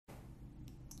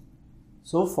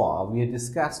So far we have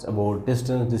discussed about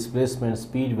distance, displacement,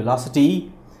 speed,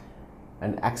 velocity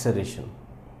and acceleration.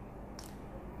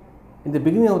 In the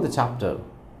beginning of the chapter,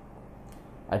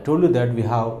 I told you that we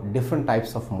have different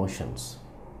types of motions,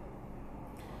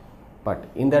 but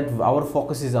in that our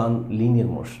focus is on linear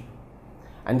motion.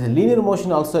 And the linear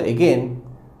motion also, again,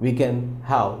 we can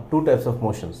have two types of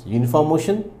motions, uniform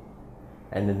motion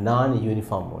and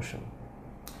non-uniform motion.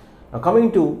 Now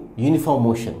coming to uniform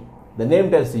motion, the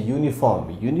name tells you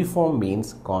uniform. Uniform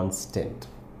means constant,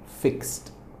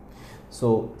 fixed.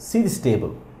 So see this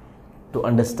table to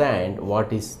understand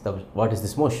what is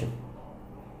this motion.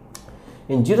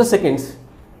 In 0 seconds,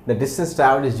 the distance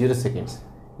traveled is 0 seconds.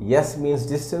 S means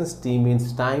distance, T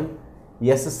means time,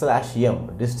 S slash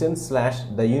M, distance slash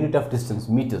the unit of distance,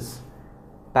 meters,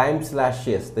 time slash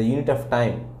S, the unit of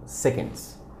time,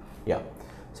 seconds. Yeah.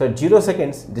 So at 0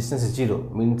 seconds, distance is 0,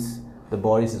 means the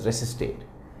body is rest state.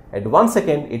 At 1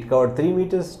 second, it covered 3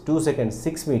 meters, 2 seconds,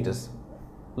 6 meters,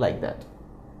 like that.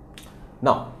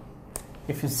 Now,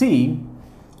 if you see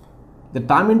the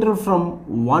time interval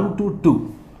from 1 to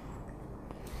 2,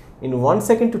 in 1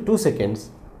 second to 2 seconds,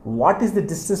 what is the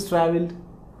distance traveled?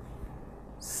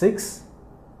 6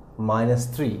 minus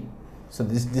 3. So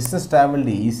this distance traveled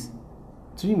is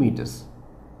 3 meters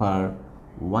per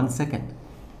 1 second.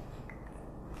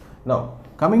 Now,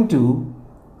 coming to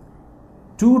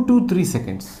 2 to 3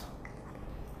 seconds,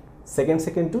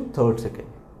 second to third second.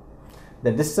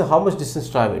 The distance, how much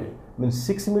distance traveled? Means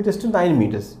 6 meters to 9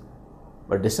 meters.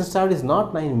 But distance traveled is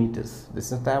not 9 meters.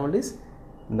 Distance traveled is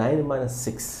 9 minus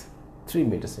 6, 3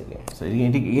 meters again. So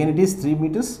again it is 3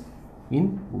 meters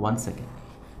in 1 second.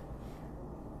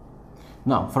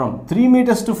 Now from 3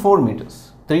 meters to 4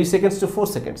 meters, 3 seconds to 4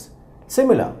 seconds,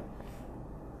 similar,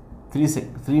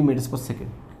 3 meters per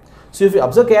second. So if you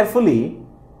observe carefully,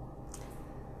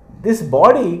 this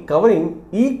body covering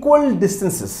equal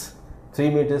distances,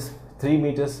 3 meters, 3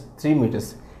 meters, 3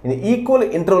 meters in an equal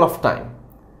interval of time.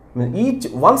 I mean, each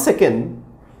 1 second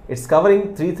it's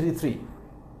covering 3, 3, 3.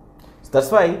 So that's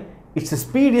why its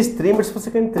speed is 3 meters per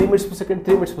second, 3 meters per second,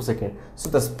 3 meters per second. So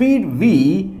the speed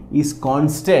V is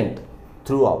constant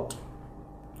throughout.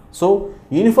 So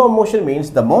uniform motion means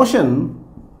the motion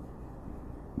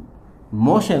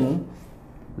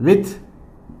with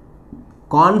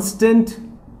constant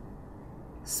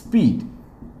speed.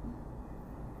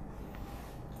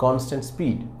 Constant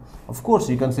speed. Of course,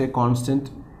 you can say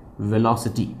constant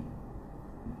velocity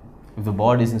if the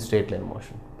body is in straight line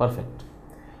motion. Perfect.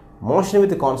 Motion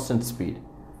with a constant speed.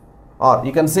 Or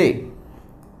you can say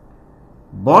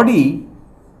body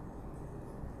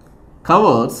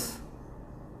covers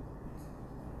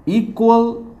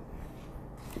equal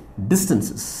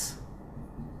distances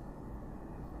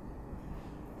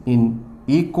in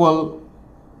equal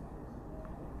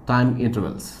time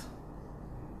intervals.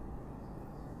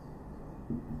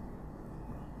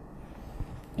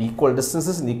 Equal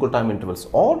distances in equal time intervals,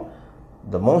 or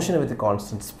the motion with a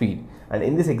constant speed. And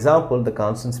in this example, the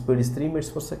constant speed is 3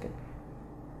 meters per second.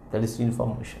 That is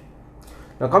uniform motion.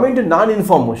 Now coming to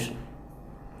non-uniform motion,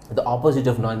 the opposite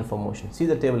of non-uniform motion. See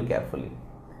the table carefully.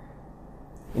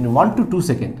 In 1 to 2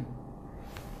 seconds,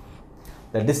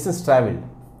 the distance traveled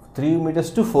 3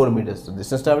 meters to 4 meters. So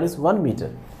distance traveled is 1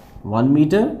 meter. 1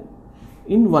 meter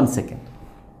in 1 second.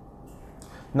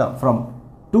 Now from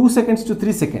 2 seconds to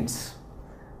 3 seconds,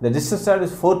 the distance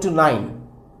traveled is 4 to 9,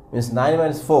 means 9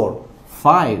 minus 4,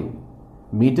 5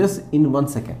 meters in 1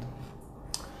 second.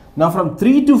 Now from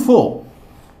 3 to 4,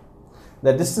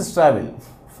 the distance traveled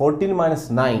 14 minus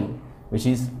 9, which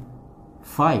is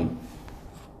 5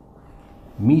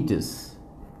 meters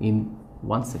in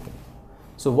 1 second.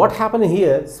 So what happened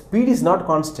here? Speed is not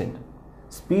constant,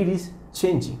 speed is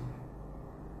changing.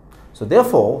 So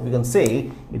therefore we can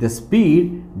say the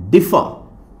speed differ.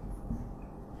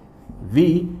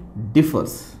 V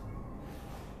differs.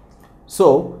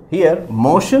 So here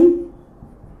motion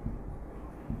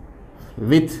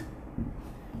with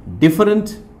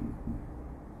different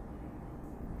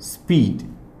speed.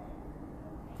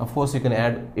 Of course you can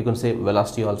add, you can say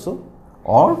velocity also,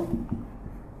 or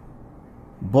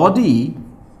body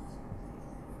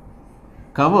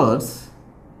covers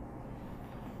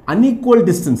unequal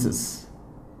distances.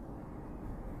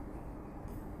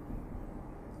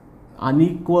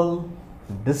 Unequal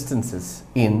distances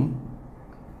in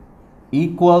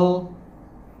equal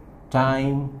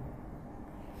time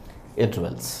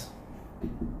intervals.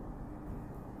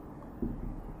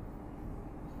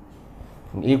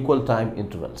 In equal time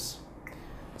intervals.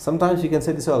 Sometimes you can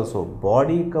say this also,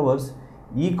 body covers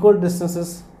equal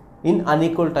distances in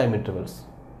unequal time intervals.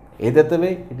 Either the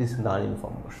way, it is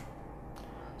non-uniform motion.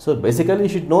 So basically you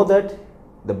should know that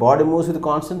the body moves with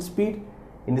constant speed,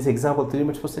 in this example 3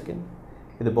 meters per second,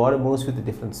 the body moves with a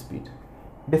different speed,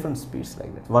 different speeds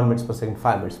like that, 1 meter per second,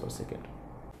 5 meters per second.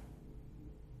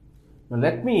 Now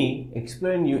let me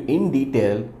explain you in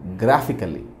detail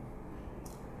graphically.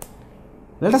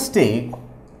 Let us take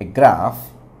a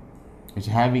graph which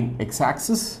is having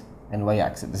x-axis and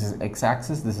y-axis. This is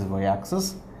x-axis, this is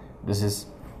y-axis, this is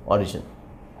origin.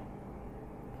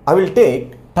 I will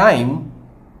take time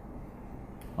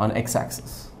on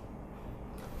x-axis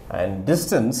and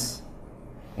distance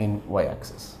in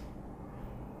y-axis.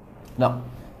 Now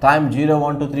time 0,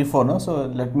 1, 2, 3, 4. No? So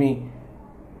let me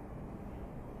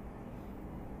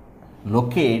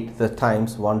locate the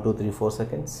times 1, 2, 3, 4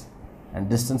 seconds and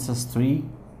distances 3,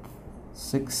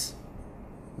 6,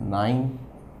 9,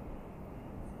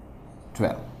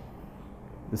 12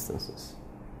 distances.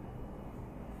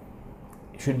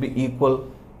 It should be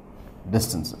equal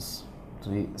distances,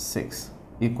 3, 6,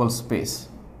 equal space.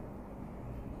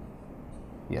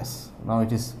 Yes, now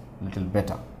it is little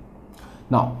better.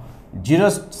 Now 0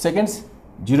 seconds,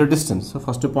 0 distance. So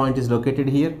first point is located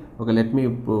here. Okay, let me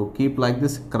keep like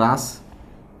this. Cross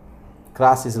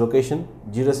is location,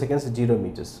 0 seconds, 0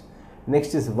 meters.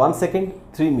 Next is 1 second,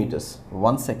 3 meters.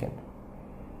 1 second,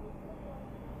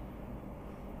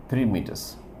 3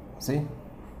 meters. See,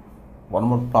 one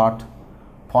more plot.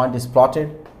 Point is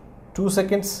plotted. 2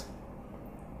 seconds,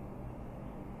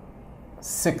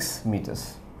 6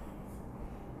 meters.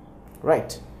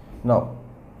 Right. Now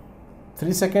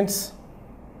 3 seconds,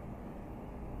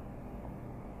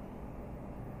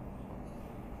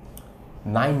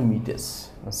 9 meters.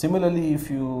 Now, similarly, if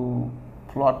you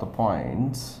plot the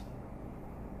points,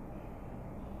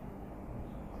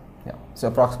 yeah, so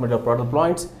approximately plot the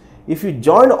points. If you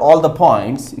join all the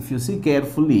points, if you see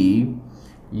carefully,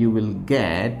 you will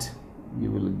get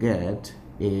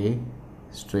a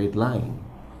straight line.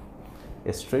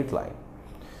 A straight line.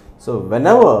 So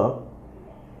whenever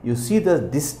you see the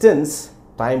distance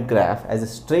time graph as a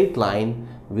straight line,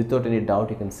 without any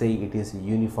doubt you can say it is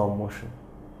uniform motion.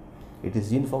 It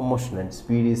is uniform motion and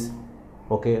speed is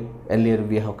okay. Earlier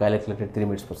we have calculated 3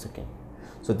 meters per second.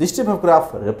 So this type of graph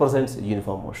represents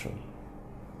uniform motion.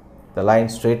 The line,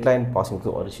 straight line passing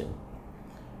through origin.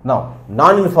 Now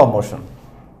non-uniform motion.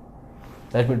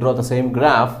 Let me draw the same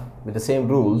graph with the same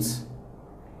rules.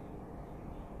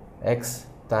 X,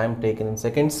 time taken in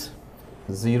seconds,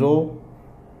 0,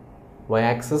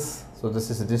 y-axis, so this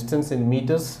is distance in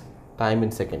meters, time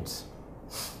in seconds.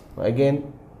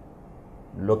 Again,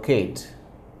 locate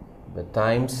the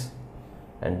times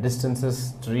and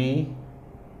distances 3,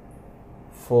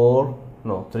 4,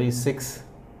 no 3, 6,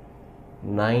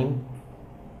 9,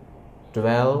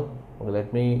 12, okay,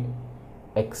 let me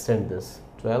extend this,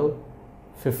 12,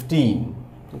 15,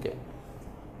 okay.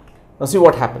 Now see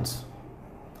what happens.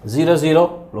 0,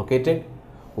 0 located,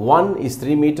 1 is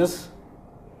 3 meters,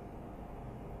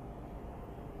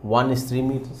 1 is 3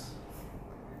 meters,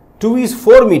 2 is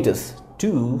 4 meters,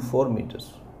 2, 4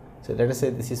 meters. So let us say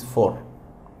this is 4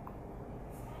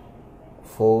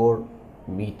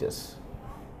 meters.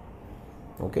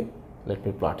 Okay, let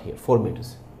me plot here 4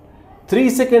 meters. 3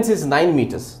 seconds is 9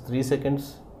 meters, 3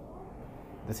 seconds,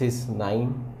 this is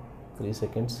 9, 3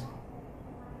 seconds,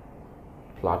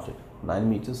 plotted 9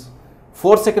 meters.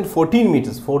 4 seconds, 14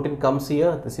 meters, 14 comes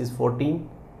here, this is 14,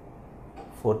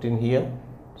 14 here,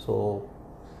 so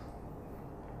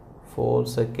 4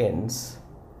 seconds,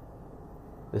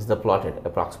 this is the plotted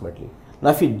approximately.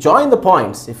 Now if you join the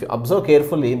points, if you observe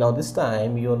carefully, now this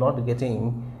time you are not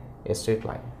getting a straight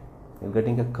line, you are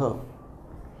getting a curve.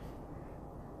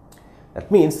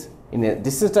 That means in a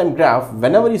distance time graph,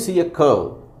 whenever you see a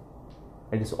curve,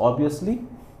 it is obviously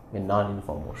a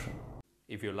non-uniform motion.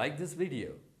 If you like this video,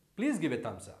 please give a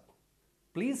thumbs up.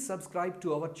 Please subscribe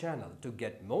to our channel to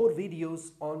get more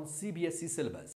videos on CBSE syllabus.